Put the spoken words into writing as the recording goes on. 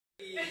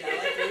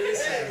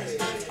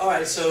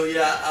Alright, so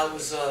yeah, I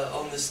was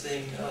on this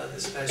thing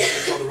this past year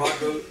called the Rock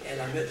Boat,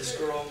 and I met this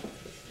girl,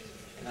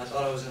 and I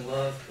thought I was in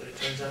love, but it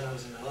turns out I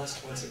was in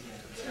lust once again.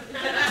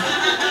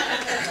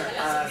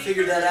 I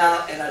figured that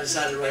out, and I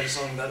decided to write a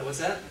song about it. What's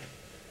that?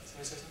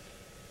 Somebody say something?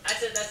 I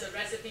said that's a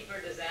recipe for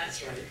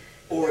disaster. That's right.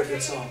 Or a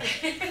good song.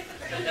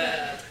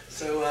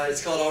 So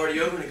it's called Already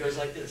Over, and it goes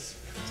like this.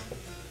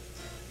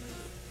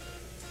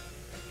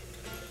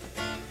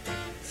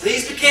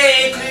 Things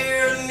became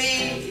clear to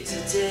me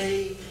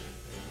today.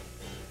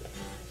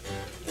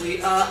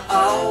 We are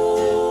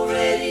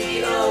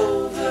already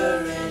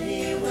over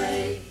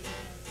anyway.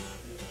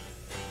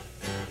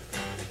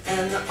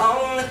 And the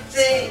only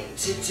thing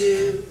to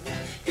do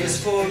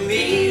is for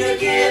me to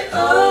get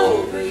over.